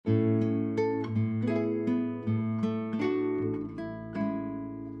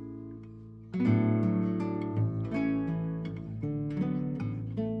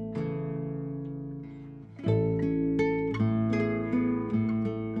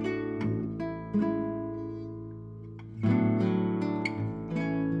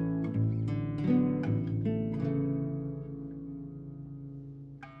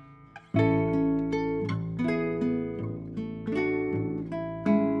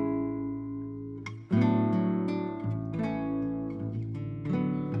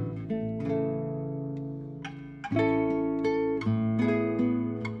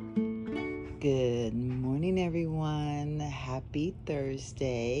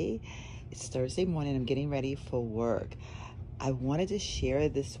Thursday. It's Thursday morning. I'm getting ready for work. I wanted to share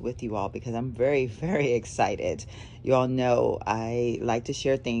this with you all because I'm very, very excited. You all know I like to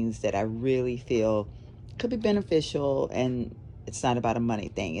share things that I really feel could be beneficial, and it's not about a money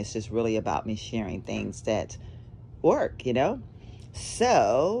thing. It's just really about me sharing things that work, you know?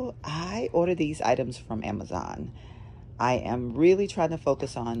 So I ordered these items from Amazon. I am really trying to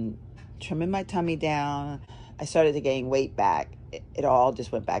focus on trimming my tummy down. I started to gain weight back. It all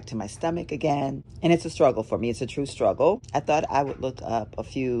just went back to my stomach again. And it's a struggle for me. It's a true struggle. I thought I would look up a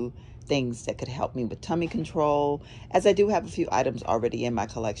few things that could help me with tummy control, as I do have a few items already in my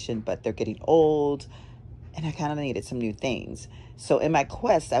collection, but they're getting old and I kind of needed some new things. So in my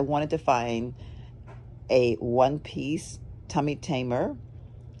quest, I wanted to find a one-piece tummy tamer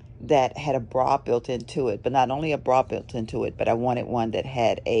that had a bra built into it, but not only a bra built into it, but I wanted one that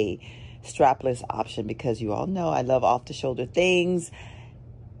had a strapless option, because you all know I love off-the-shoulder things.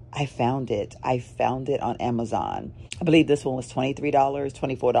 I found it on Amazon. I believe this one was $23,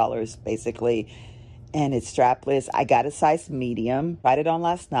 $24 basically, and it's strapless. I got a size medium, tried it on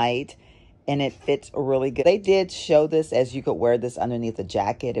last night, and it fits really good. They did show this as you could wear this underneath a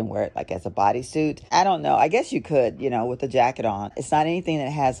jacket and wear it like as a bodysuit. I don't know. I guess you could, you know, with a jacket on. It's not anything that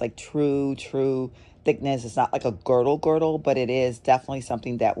has like true thickness. It's not like a girdle, but it is definitely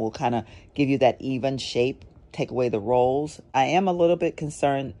something that will kind of give you that even shape, take away the rolls. I am a little bit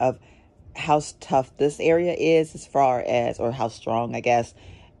concerned of how tough this area is as far as, or how strong, I guess,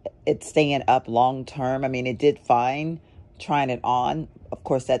 it's staying up long term. I mean, it did fine trying it on. Of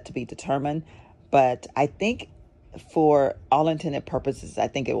course, that to be determined. But I think for all intended purposes, I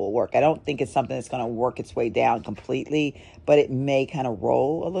think it will work. I don't think it's something that's going to work its way down completely, but it may kind of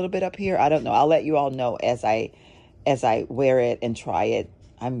roll a little bit up here. I don't know. I'll let you all know as I wear it and try it.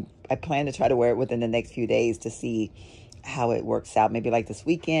 I plan to try to wear it within the next few days to see how it works out. Maybe like this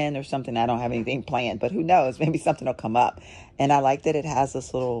weekend or something. I don't have anything planned, but who knows? Maybe something will come up. And I like that it has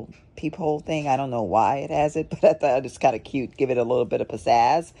this little peephole thing. I don't know why it has it, but I thought it's kind of cute. Give it a little bit of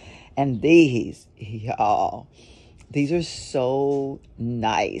pizzazz. And these, y'all, these are so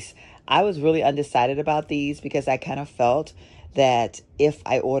nice. I was really undecided about these because I kind of felt that if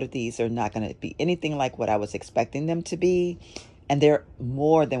I ordered these, they're not going to be anything like what I was expecting them to be. And they're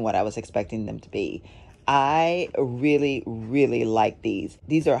more than what I was expecting them to be. I really, really like these.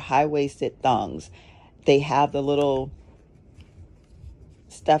 These are high-waisted thongs. They have the little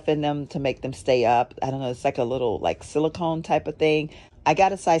stuff in them to make them stay up. I don't know. It's like a little like silicone type of thing. I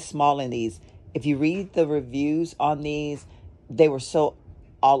got a size small in these. If you read the reviews on these, they were so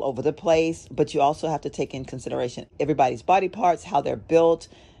all over the place. But you also have to take in consideration everybody's body parts, how they're built,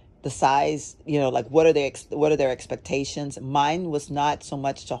 the size, you know, like what are their expectations. Mine was not so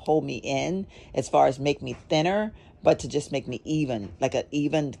much to hold me in as far as make me thinner, but to just make me even, like an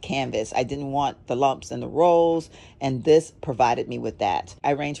even canvas. I didn't want the lumps and the rolls, and this provided me with that.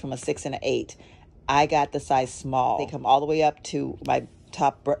 I range from a 6 and an 8. I got the size small. They come all the way up to my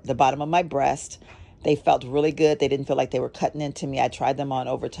the bottom of my breast. They felt really good. They didn't feel like they were cutting into me. I tried them on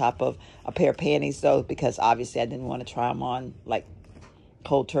over top of a pair of panties though, because obviously I didn't want to try them on like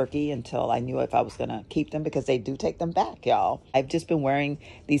cold turkey until I knew if I was going to keep them, because they do take them back, y'all. I've just been wearing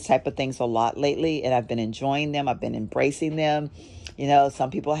these type of things a lot lately, and I've been enjoying them. I've been embracing them. You know, some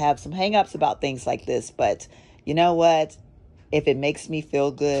people have some hang-ups about things like this, but you know what? If it makes me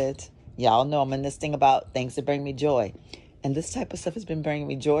feel good, y'all know I'm in this thing about things that bring me joy. And this type of stuff has been bringing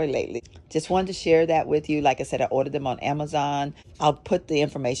me joy lately. Just wanted to share that with you. Like I said, I ordered them on Amazon. I'll put the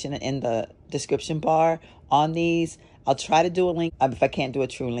information in the description bar on these. I'll try to do a link. If I can't do a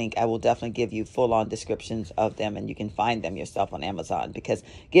true link, I will definitely give you full-on descriptions of them, and you can find them yourself on Amazon, because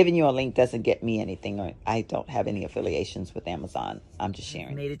giving you a link doesn't get me anything, or I don't have any affiliations with Amazon. I'm just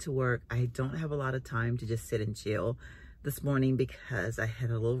sharing. Made it to work. I don't have a lot of time to just sit and chill this morning because I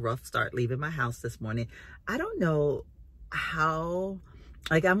had a little rough start leaving my house this morning. I don't know how,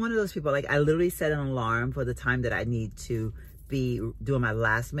 like, I'm one of those people, like, I literally set an alarm for the time that I need to be doing my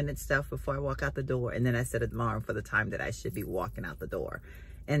last minute stuff before I walk out the door, and then I set an alarm for the time that I should be walking out the door.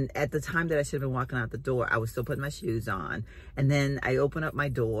 And at the time that I should have been walking out the door, I was still putting my shoes on, and then I opened up my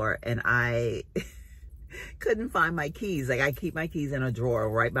door and I couldn't find my keys. Like, I keep my keys in a drawer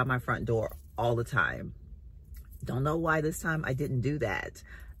right by my front door all the time. Don't know why this time I didn't do that.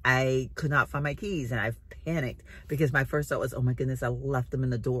 I could not find my keys, and I panicked because my first thought was, oh my goodness, I left them in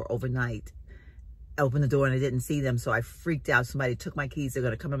the door overnight. I opened the door and I didn't see them, so I freaked out. Somebody took my keys. They're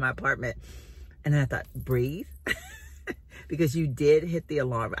going to come in my apartment. And then I thought, breathe. Because you did hit the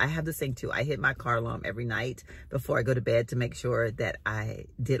alarm. I have this thing too. I hit my car alarm every night before I go to bed to make sure that I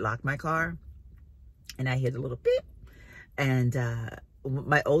did lock my car. And I hear the little beep. And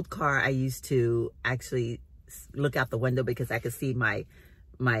my old car, I used to actually look out the window because I could see my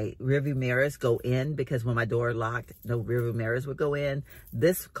rearview mirrors go in, because when my door locked, no rearview mirrors would go in.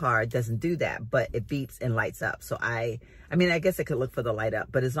 This car doesn't do that, but it beeps and lights up. So I mean, I guess I could look for the light up,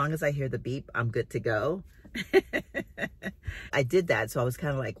 but as long as I hear the beep, I'm good to go. I did that. So I was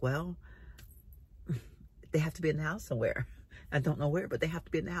kind of like, well, they have to be in the house somewhere. I don't know where, but they have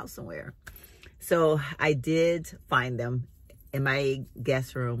to be in the house somewhere. So I did find them in my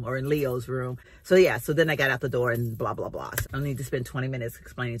guest room, or in Leo's room. So yeah, so then I got out the door and blah, blah, blah. So I don't need to spend 20 minutes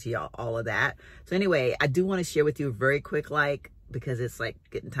explaining to y'all all of that. So anyway, I do want to share with you very quick, because it's like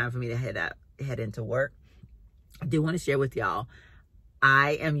getting time for me to head into work. I do want to share with y'all,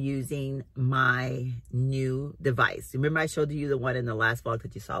 I am using my new device. Remember I showed you the one in the last vlog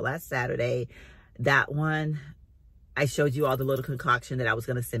that you saw last Saturday? That one, I showed you all the little concoction that I was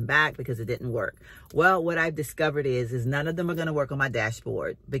going to send back because it didn't work. Well, what I've discovered is none of them are going to work on my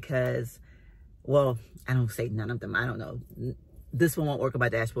dashboard because, well, I don't say none of them. I don't know. This one won't work on my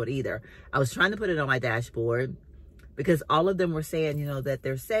dashboard either. I was trying to put it on my dashboard because all of them were saying, you know, that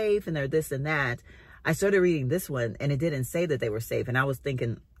they're safe and they're this and that. I started reading this one and it didn't say that they were safe. And I was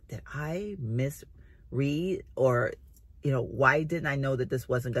thinking, did I misread, or, you know, why didn't I know that this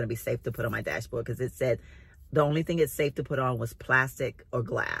wasn't going to be safe to put on my dashboard? Because it said the only thing it's safe to put on was plastic or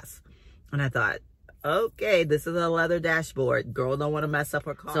glass. And I thought, okay, this is a leather dashboard. Girl don't want to mess up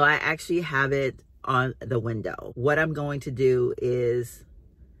her car. So I actually have it on the window. What I'm going to do is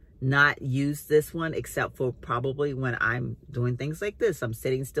not use this one except for probably when I'm doing things like this. I'm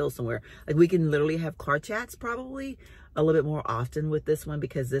sitting still somewhere. Like, we can literally have car chats probably a little bit more often with this one,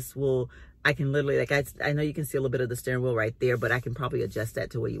 because this will, I can literally, like, I know you can see a little bit of the steering wheel right there, but I can probably adjust that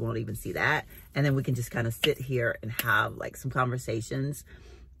to where you won't even see that. And then we can just kind of sit here and have like some conversations,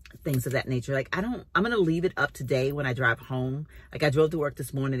 things of that nature. Like, I'm going to leave it up today when I drive home. Like, I drove to work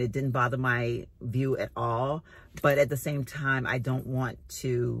this morning. It didn't bother my view at all. But at the same time, I don't know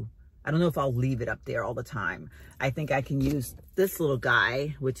if I'll leave it up there all the time. I think I can use this little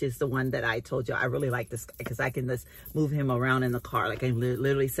guy, which is the one that I told you. I really like this guy because I can just move him around in the car. Like, I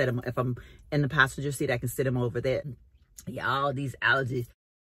literally set him, if I'm in the passenger seat, I can sit him over there. Y'all, these allergies.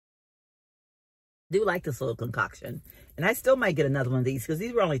 I do like this little concoction. And I still might get another one of these because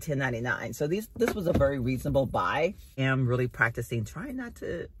these were only $10.99. So this was a very reasonable buy. I'm really practicing trying not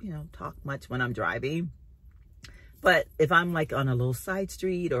to, you know, talk much when I'm driving. But if I'm like on a little side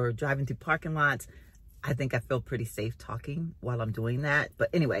street or driving through parking lots, I think I feel pretty safe talking while I'm doing that. But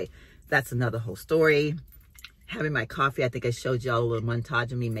anyway, that's another whole story. Having my coffee, I think I showed y'all a little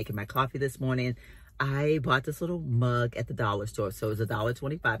montage of me making my coffee this morning. I bought this little mug at the dollar store. So it was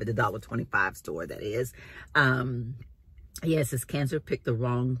 $1.25 at the $1.25 store, that is. Yes, it's Cancer Picked the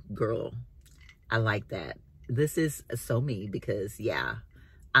Wrong Girl. I like that. This is so me because, yeah,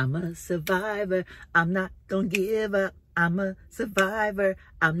 I'm a survivor. I'm not gonna give up. I'm a survivor.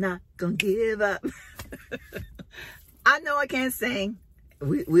 I'm not gonna give up. I know I can't sing.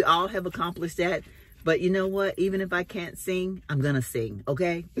 We all have accomplished that. But you know what? Even if I can't sing, I'm gonna sing,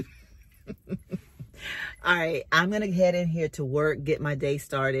 okay? All right, I'm gonna head in here to work, get my day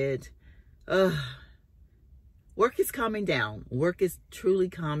started. Work is calming down. Work is truly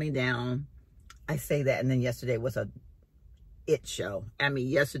calming down. I say that, and then yesterday was a it show. I mean,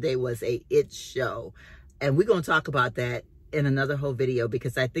 yesterday was a it show. And we're going to talk about that in another whole video,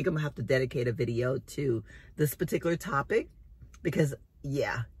 because I think I'm gonna have to dedicate a video to this particular topic, because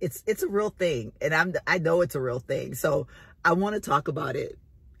yeah, it's a real thing. And I know it's a real thing. So I want to talk about it.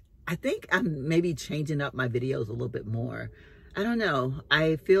 I think I'm maybe changing up my videos a little bit more. I don't know.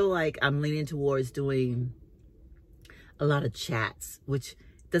 I feel like I'm leaning towards doing a lot of chats, which,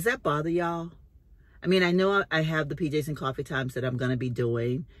 does that bother y'all? I mean, I know I have the PJs and coffee times that I'm going to be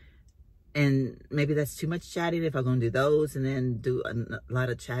doing, and maybe that's too much chatting if I'm going to do those and then do a lot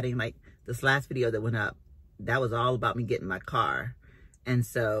of chatting. Like this last video that went up, that was all about me getting my car. And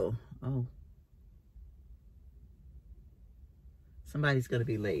so, oh, somebody's going to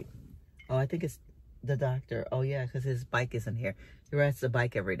be late. Oh, I think it's the doctor. Oh yeah, because his bike isn't here. He rides the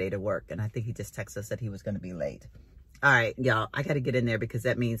bike every day to work, and I think he just texted us that he was going to be late. All right, y'all, I got to get in there because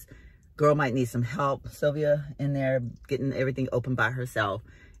that means girl might need some help. Sylvia in there getting everything open by herself.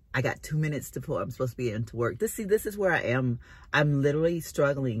 I got 2 minutes before I'm supposed to be into work. This is where I am. I'm literally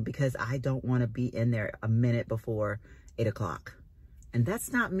struggling because I don't want to be in there a minute before 8 o'clock. And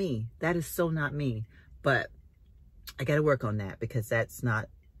that's not me. That is so not me. But I got to work on that because that's not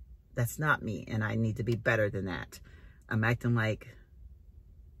me. And I need to be better than that. I'm acting like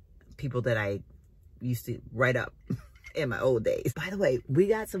people that I used to write up in my old days. By the way, we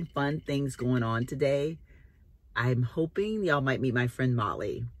got some fun things going on today. I'm hoping y'all might meet my friend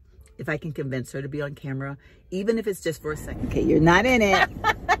Molly. If I can convince her to be on camera, even if it's just for a second. Okay, you're not in it.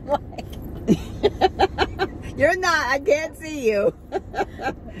 You're not. I can't see you.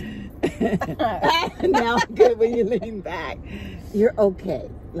 Now I'm good when you lean back. You're okay.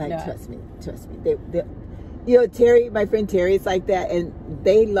 Like, no. Trust me. You know, Terry, my friend Terry is like that, and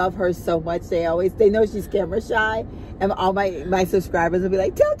they love her so much. They know she's camera shy, and all my subscribers will be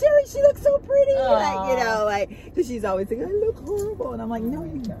like, "Tell Terry she looks so pretty." Aww. Like, you know, like, because she's always saying, "I look horrible," and I'm like, "No,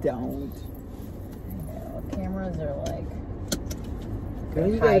 you don't." I know. Cameras are like, girl,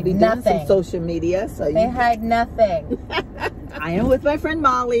 you gotta be doing some social media, so they hide nothing. I am with my friend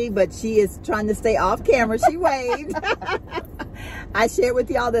Molly, but she is trying to stay off camera. She waved. I shared with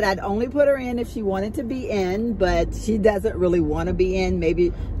y'all that I'd only put her in if she wanted to be in, but she doesn't really want to be in.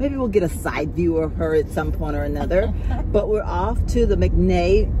 Maybe we'll get a side view of her at some point or another. But we're off to the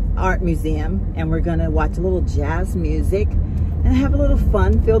McNay Art Museum, and we're gonna watch a little jazz music and have a little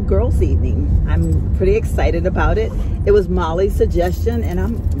fun-filled girls' evening. I'm pretty excited about it. It was Molly's suggestion, and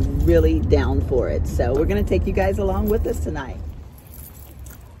I'm really down for it. So we're gonna take you guys along with us tonight.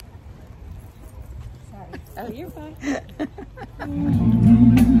 Sorry. Oh, you're fine.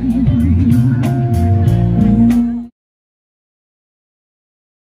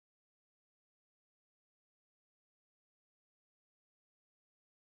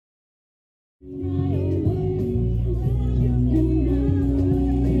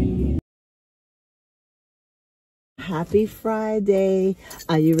 Happy Friday.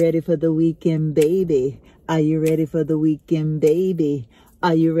 Are you ready for the weekend, baby? Are you ready for the weekend, baby?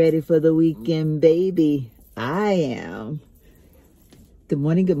 Are you ready for the weekend, baby? I am. Good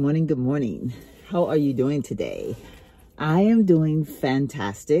morning, good morning, good morning. How are you doing today? I am doing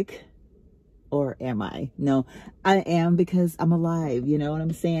fantastic. Or am I? No, I am, because I'm alive. You know what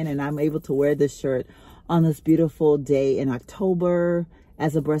I'm saying? And I'm able to wear this shirt on this beautiful day in October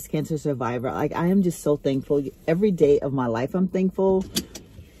as a breast cancer survivor. Like, I am just so thankful. Every day of my life, I'm thankful.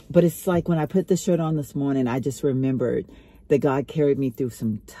 But it's like when I put the shirt on this morning, I just remembered that God carried me through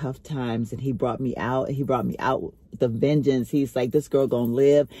some tough times, and he brought me out. He brought me out with a vengeance. He's like, this girl gonna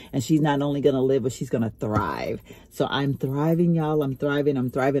live, and she's not only gonna live, but she's gonna thrive. So I'm thriving, y'all. I'm thriving, I'm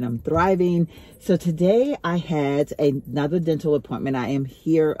thriving, I'm thriving. So today I had another dental appointment. I am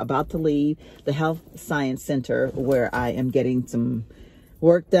here about to leave the Health Science Center where I am getting some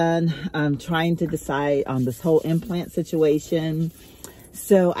work done. I'm trying to decide on this whole implant situation.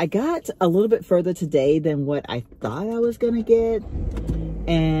 So I got a little bit further today than what I thought I was gonna get.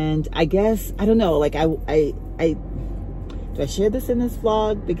 And I guess, I don't know, like do I share this in this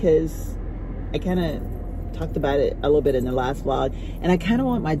vlog? Because I kind of talked about it a little bit in the last vlog, and I kind of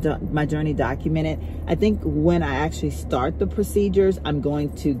want my journey documented. I think when I actually start the procedures, I'm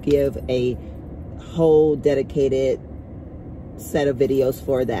going to give a whole dedicated set of videos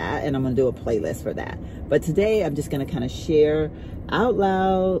for that, and I'm gonna do a playlist for that. But today I'm just gonna kind of share out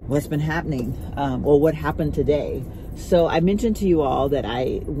loud what's been happening, or what happened today. So I mentioned to you all that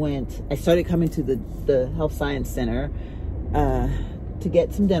I started coming to the Health Science Center to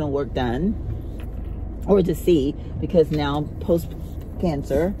get some dental work done, or to see, because now post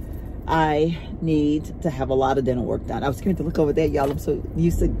cancer I need to have a lot of dental work done. I was going to look over there, y'all. I'm so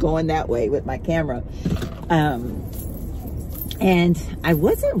used to going that way with my camera. And I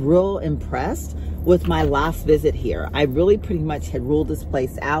wasn't real impressed with my last visit here. I really pretty much had ruled this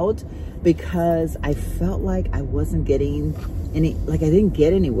place out because I felt like I wasn't getting any, like I didn't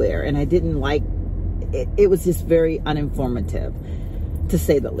get anywhere, and I didn't like it. It was just very uninformative, to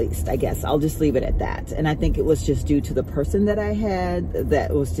say the least. I guess I'll just leave it at that. And I think it was just due to the person that I had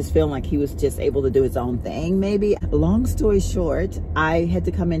that was just feeling like he was just able to do his own thing, maybe. Long story short, I had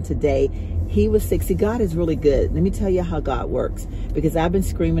to come in today. He was sick. See, God is really good. Let me tell you how God works, because I've been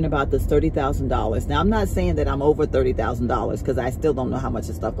screaming about this $30,000. Now, I'm not saying that I'm over $30,000, because I still don't know how much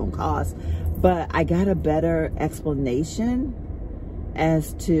this stuff gonna cost, but I got a better explanation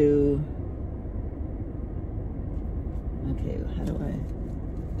as to, okay, how do I?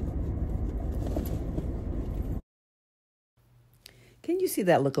 Can you see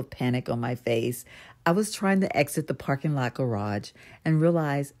that look of panic on my face? I was trying to exit the parking lot garage and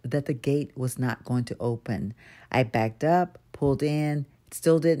realized that the gate was not going to open. I backed up, pulled in, it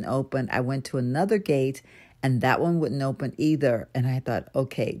still didn't open. I went to another gate, and that one wouldn't open either. And I thought,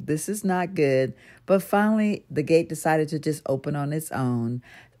 okay, this is not good. But finally, the gate decided to just open on its own.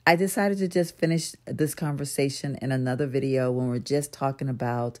 I decided to just finish this conversation in another video when we're just talking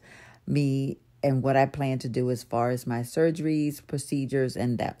about me and what I plan to do as far as my surgeries, procedures,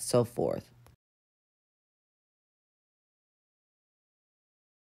 and that so forth.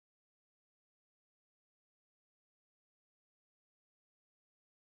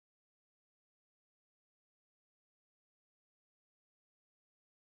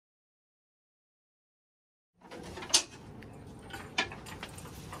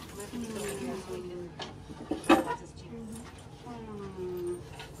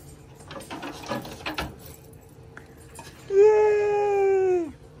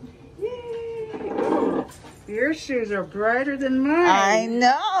 Yay! Your shoes are brighter than mine. I know.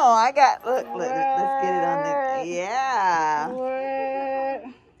 I got, look, let's get it on the, yeah. What?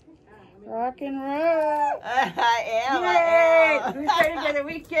 Rock and roll. I am. We're ready for the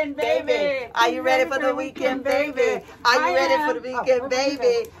weekend, baby. Are you ready for the weekend, baby? Are you ready for the weekend,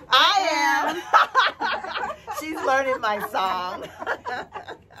 baby? I am. She's learning my song.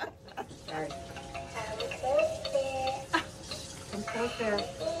 Sorry. Come closer.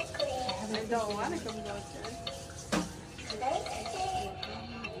 I don't want to come closer.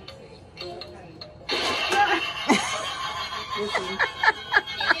 Listen.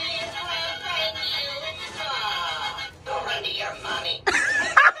 Go run to your mommy.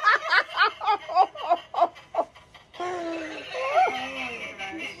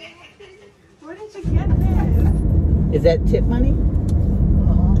 Where did you get this? Is that tip money?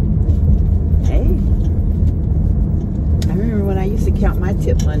 Hey. I remember when I used to count my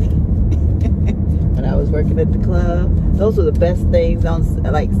tip money. When I was working at the club. Those were the best things on,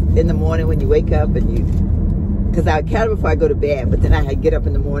 like, in the morning when you wake up and you, because I count it before I go to bed, but then I had to get up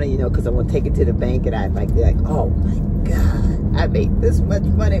in the morning, you know, because I want to take it to the bank, and I'd like be like, oh my God, I made this much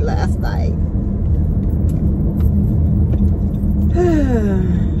money last night.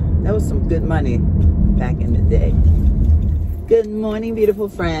 That was some good money back in the day. Good morning, beautiful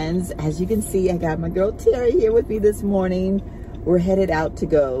friends. As you can see, I got my girl Terry here with me this morning. We're headed out to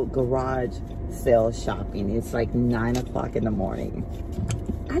go garage sale shopping. It's like 9 o'clock in the morning.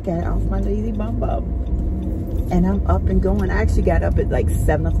 I got off my lazy bum bum and I'm up and going. I actually got up at like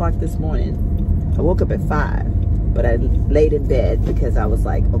 7 o'clock this morning. I woke up at 5, but I laid in bed because I was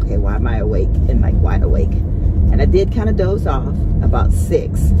like, okay, why am I awake and like wide awake? And I did kind of doze off about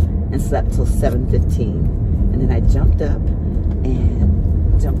 6 and slept till 7:15. And then I jumped up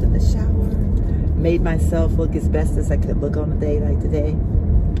and jumped in the shower, made myself look as best as I could look on a day like today.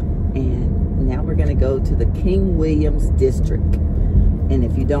 And now we're gonna go to the King Williams District. And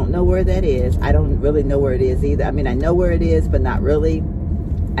if you don't know where that is, I don't really know where it is either. I mean, I know where it is, but not really.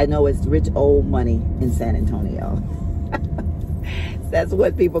 I know it's rich old money in San Antonio. That's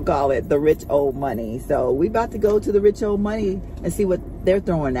what people call it, the rich old money. So we about to go to the rich old money and see what they're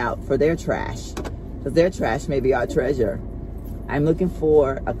throwing out for their trash. Because their trash may be our treasure. I'm looking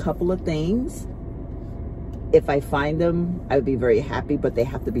for a couple of things. If I find them, I would be very happy, but they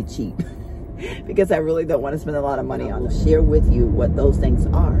have to be cheap. Because I really don't want to spend a lot of money on them. Share with you what those things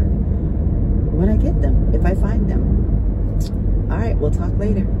are when I get them, if I find them. All right, we'll talk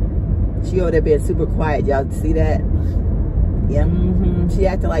later. She over there being super quiet. Y'all see that? Yeah, She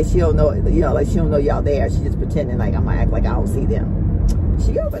acting like she don't know, you know, like she don't know y'all there. She just pretending like I'm gonna act like I don't see them.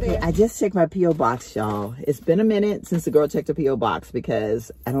 She over there. I just checked my P.O. box, y'all. It's been a minute since the girl checked her P.O. box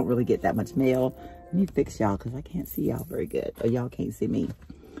because I don't really get that much mail. Let me fix y'all because I can't see y'all very good. Or y'all can't see me.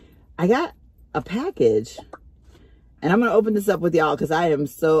 I got a package. And I'm going to open this up with y'all because I am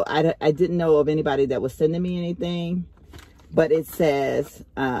so... I didn't know of anybody that was sending me anything. But it says,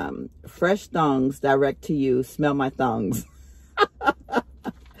 fresh thongs direct to you. Smell my thongs.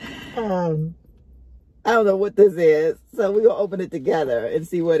 I don't know what this is. So we're going to open it together and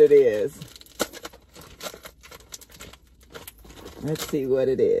see what it is. Let's see what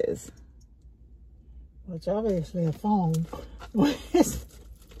it is. Well, it's obviously a phone. What is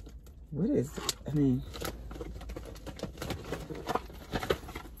it? I mean...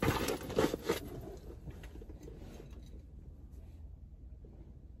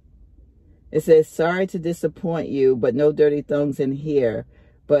 It says, sorry to disappoint you, but no dirty thongs in here.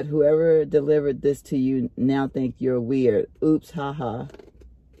 But whoever delivered this to you now think you're weird. Oops, haha.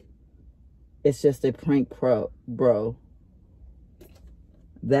 It's just a prank, bro.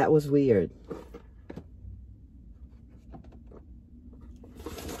 That was weird.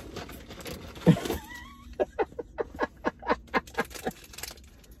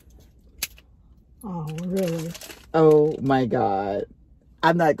 Oh, really? Oh my God.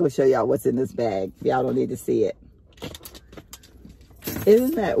 I'm not going to show y'all what's in this bag. Y'all don't need to see it.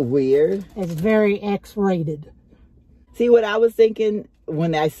 Isn't that weird? It's very X-rated. See what I was thinking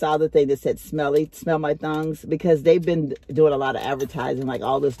when I saw the thing that said smell my thongs? Because they've been doing a lot of advertising, like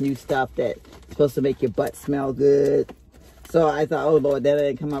all this new stuff that's supposed to make your butt smell good. So I thought, oh Lord, they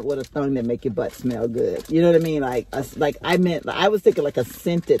didn't come up with a thong that make your butt smell good. You know what I mean? Like I was thinking like a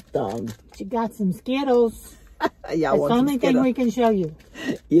scented thong. She got some Skittles. Yeah, it's the only thing we can show you.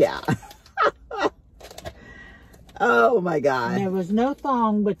 Yeah. Oh my God. And there was no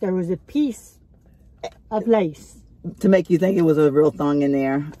thong, but there was a piece of lace. to make you think it was a real thong in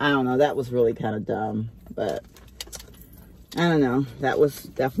there. I don't know. That was really kind of dumb, but I don't know. That was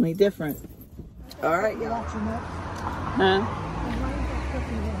definitely different. All right, y'all. Huh?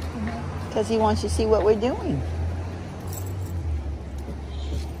 Because he wants you to see what we're doing.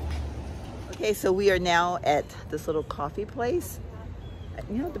 Okay, so we are now at this little coffee place.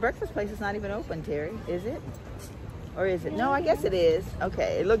 You know, the breakfast place is not even open, Terry, is it? Or is it? No, I guess it is.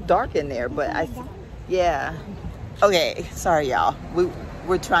 Okay, it looked dark in there, but yeah. Okay, sorry, y'all.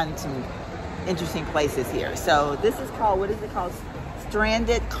 We're trying some interesting places here. So this is called, what is it called?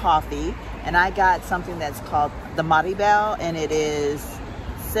 Stranded Coffee. And I got something that's called the Maribel, and it is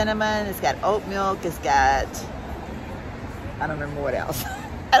cinnamon, it's got oat milk, it's got, I don't remember what else.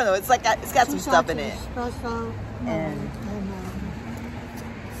 I don't know, it's like, it's got some stuff in it. And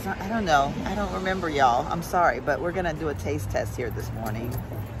so, I don't know, I don't remember, y'all. I'm sorry, but we're gonna do a taste test here this morning.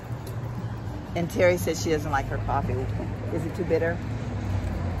 And Terry says she doesn't like her coffee. Is it too bitter?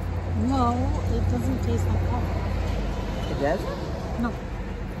 No, it doesn't taste like coffee. It doesn't? No.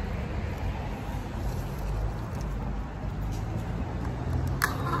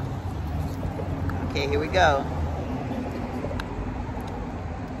 Okay, here we go.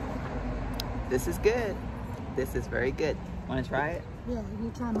 This is good. This is very good. Want to try it? Yeah, you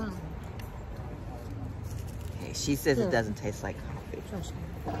try mine. Okay, she says it doesn't taste like coffee. Trust me.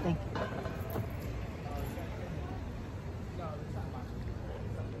 Thank you.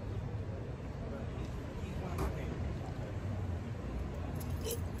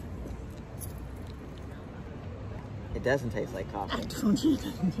 It doesn't taste like coffee.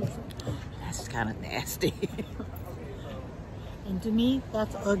 That's kind of nasty. And to me,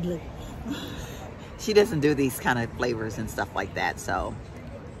 that's ugly. She doesn't do these kind of flavors and stuff like that, so.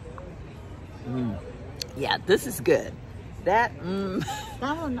 Yeah, this is good. That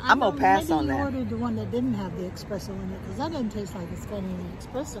one, I'm gonna pass on that. Maybe you ordered the one that didn't have the espresso in it, because that doesn't taste like it's got any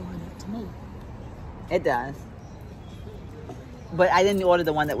espresso in it to me. It does. But I didn't order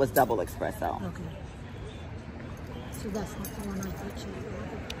the one that was double espresso. Okay. So that's not the one I thought you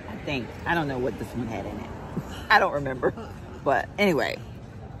ordered. I think. I don't know what this one had in it. I don't remember. But anyway,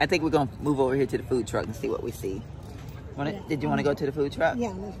 I think we're going to move over here to the food truck and see what we see. Did you want to go to the food truck?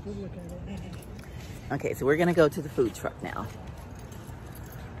 Yeah, let's go look at it. Okay, so we're going to go to the food truck now.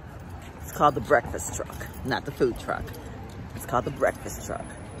 It's called the breakfast truck, not the food truck. It's called the breakfast truck.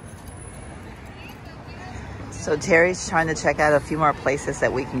 So Terry's trying to check out a few more places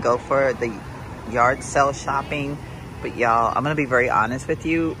that we can go for the yard sale shopping. But y'all, I'm going to be very honest with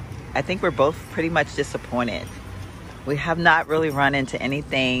you. I think we're both pretty much disappointed. We have not really run into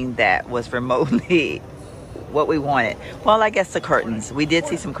anything that was remotely what we wanted. Well, I guess the curtains. We did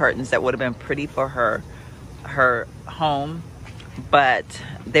see some curtains that would have been pretty for her home, but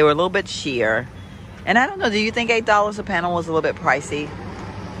they were a little bit sheer. And I don't know, do you think $8 a panel was a little bit pricey?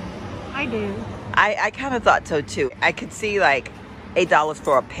 I do. I kind of thought so too. I could see like $8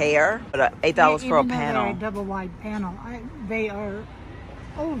 for a pair, but $8 for a panel. They're a double wide panel. They are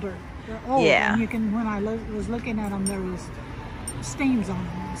older. They're old. Yeah. And you can, when I was looking at them, there was stains on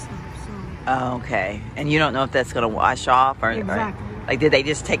them and stuff. So. Oh, okay. And you don't know if that's going to wash off or, Exactly. or like, did they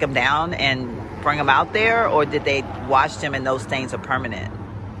just take them down and bring them out there, or did they wash them and those stains are permanent?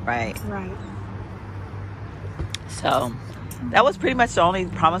 Right. Right. So that was pretty much the only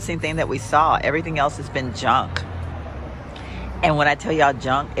promising thing that we saw. Everything else has been junk. And when I tell y'all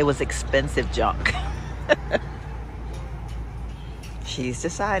junk, it was expensive junk. She's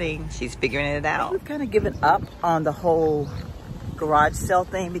deciding. She's figuring it out. We've kind of given up on the whole garage sale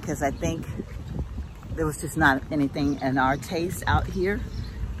thing because I think there was just not anything in our taste out here.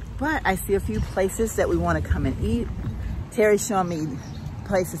 But I see a few places that we want to come and eat. Terry's showing me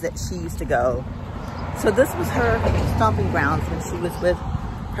places that she used to go. So this was her stomping grounds when she was with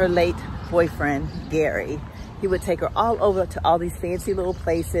her late boyfriend, Gary. He would take her all over to all these fancy little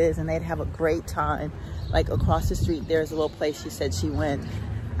places and they'd have a great time. Like across the street, there's a little place she said she went.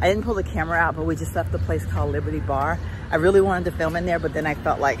 I didn't pull the camera out, but we just left the place called Liberty Bar. I really wanted to film in there, but then I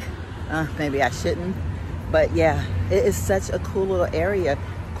felt like maybe I shouldn't. But yeah, it is such a cool little area.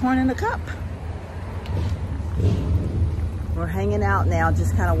 Corn in a cup. We're hanging out now,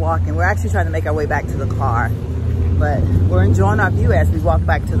 just kind of walking. We're actually trying to make our way back to the car, but we're enjoying our view as we walk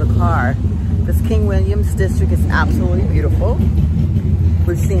back to the car. This King William's district is absolutely beautiful.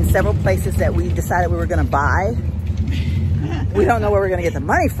 We've seen several places that we decided we were going to buy. We don't know where we're going to get the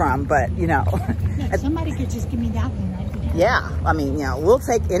money from, but you know. Yeah, somebody could just give me that one right there. Yeah, I mean, you know, we'll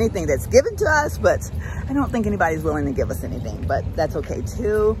take anything that's given to us, but I don't think anybody's willing to give us anything, but that's okay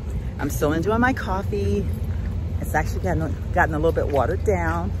too. I'm still enjoying my coffee. It's actually gotten a little bit watered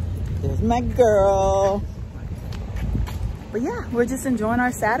down. There's my girl. But yeah, we're just enjoying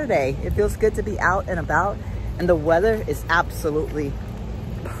our Saturday. It feels good to be out and about, and the weather is absolutely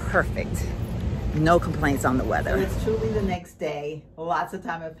perfect. No complaints on the weather. It's truly the next day. Lots of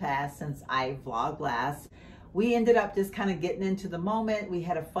time have passed since I vlogged last. We ended up just kind of getting into the moment. We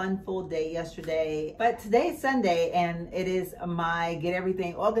had a fun full day yesterday, but today is Sunday and it is my get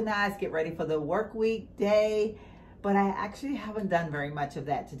everything organized, get ready for the work week day. But I actually haven't done very much of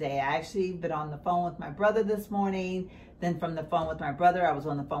that today. I actually been on the phone with my brother this morning. Then from the phone with my brother, I was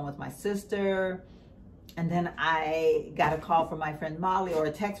on the phone with my sister. And then I got a call from my friend Molly, or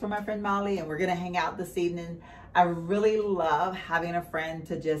a text from my friend Molly, and we're gonna hang out this evening. I really love having a friend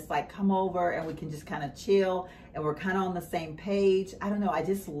to just like come over and we can just kind of chill and we're kind of on the same page. I don't know, I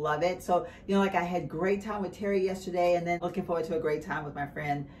just love it. So, you know, like I had great time with Terry yesterday, and then looking forward to a great time with my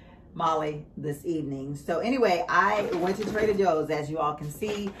friend Molly this evening. So anyway, I went to Trader Joe's, as you all can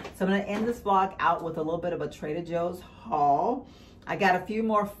see. So I'm gonna end this vlog out with a little bit of a Trader Joe's haul. I got a few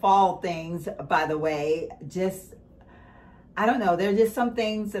more fall things, by the way. Just, I don't know, they're just some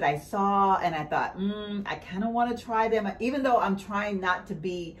things that I saw and I thought, I kind of want to try them, even though I'm trying not to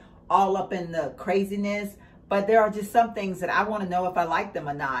be all up in the craziness, but there are just some things that I want to know if I like them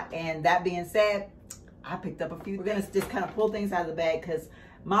or not. And that being said, I picked up a few. We're going to just kind of pull things out of the bag because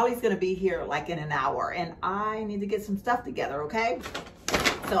Molly's going to be here like in an hour and I need to get some stuff together, okay?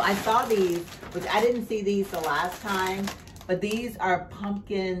 So I saw these, which I didn't see these the last time, but these are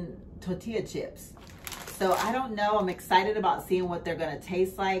pumpkin tortilla chips. So I don't know, I'm excited about seeing what they're gonna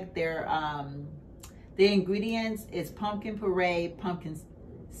taste like. They're, the ingredients is pumpkin puree, pumpkin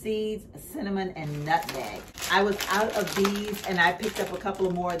seeds, cinnamon, and nutmeg. I was out of these and I picked up a couple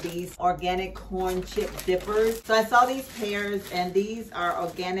of more of these organic corn chip dippers. So I saw these pears, and these are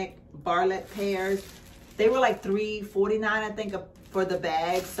organic barlett pears. They were like $3.49, I think, for the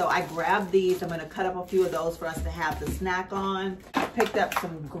bag. So I grabbed these. I'm gonna cut up a few of those for us to have to snack on. I picked up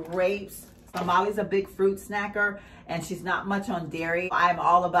some grapes. So Molly's a big fruit snacker and she's not much on dairy. I'm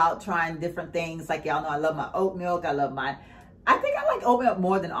all about trying different things. Like y'all know, I love my oat milk. I think I like oat milk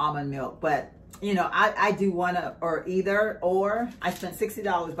more than almond milk, but you know, I do want to, or either, or. I spent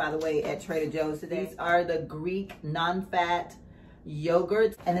 $60, by the way, at Trader Joe's today. These are the Greek non-fat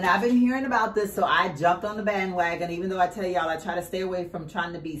yogurt, and then I've been hearing about this, so I jumped on the bandwagon, even though I tell y'all I try to stay away from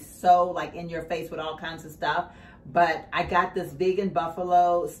trying to be so like in your face with all kinds of stuff. But I got this vegan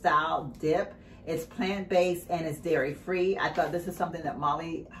buffalo style dip. It's plant-based and it's dairy-free. I thought this is something that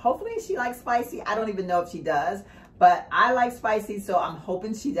Molly, hopefully she likes spicy. I don't even know if she does, but I like spicy, so I'm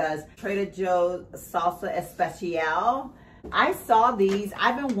hoping she does. Trader Joe's salsa especial. I saw these.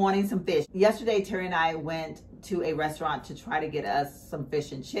 I've been wanting some fish. Yesterday, Terry and I went to a restaurant to try to get us some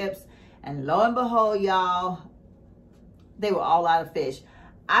fish and chips, and lo and behold, y'all, they were all out of fish.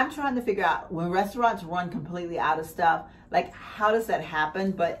 I'm trying to figure out, when restaurants run completely out of stuff, like how does that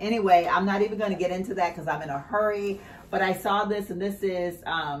happen? But anyway, I'm not even going to get into that because I'm in a hurry. But I saw this, and this is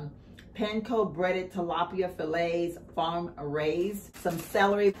panko breaded tilapia fillets, farm raised. Some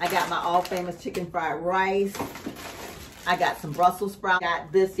celery. I got my all famous chicken fried rice. I got some Brussels sprouts.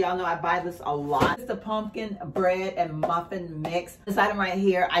 Got this, y'all know I buy this a lot. It's the pumpkin bread and muffin mix. This item right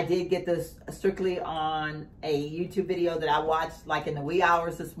here, I did get this strictly on a YouTube video that I watched like in the wee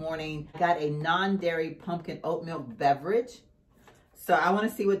hours this morning. I got a non-dairy pumpkin oat milk beverage. So I want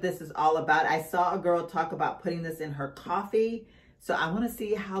to see what this is all about. I saw a girl talk about putting this in her coffee. So I want to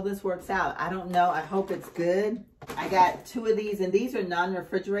see how this works out. I don't know. I hope it's good. I got 2 of these, and these are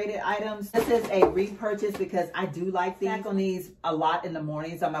non-refrigerated items. This is a repurchase because I do like these. I snack on these a lot in the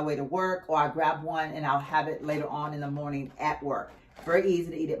mornings on my way to work, or I grab one and I'll have it later on in the morning at work. Very easy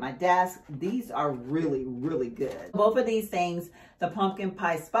to eat at my desk. These are really, really good. Both of these things, the pumpkin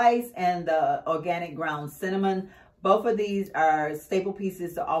pie spice and the organic ground cinnamon, both of these are staple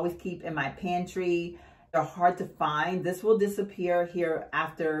pieces to always keep in my pantry. They're hard to find. This will disappear here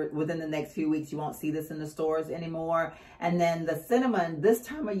within the next few weeks. You won't see this in the stores anymore. And then the cinnamon, this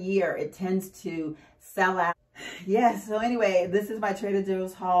time of year, it tends to sell out. Yeah, so anyway, this is my Trader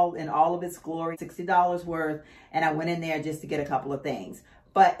Joe's haul in all of its glory, $60 worth. And I went in there just to get a couple of things.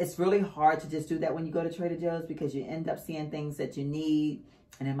 But it's really hard to just do that when you go to Trader Joe's because you end up seeing things that you need.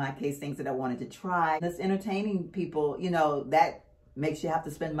 And in my case, things that I wanted to try. This entertaining people, you know, that makes you have to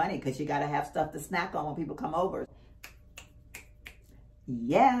spend money because you got to have stuff to snack on when people come over.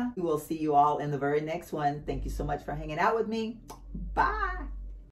 Yeah, we will see you all in the very next one. Thank you so much for hanging out with me. Bye.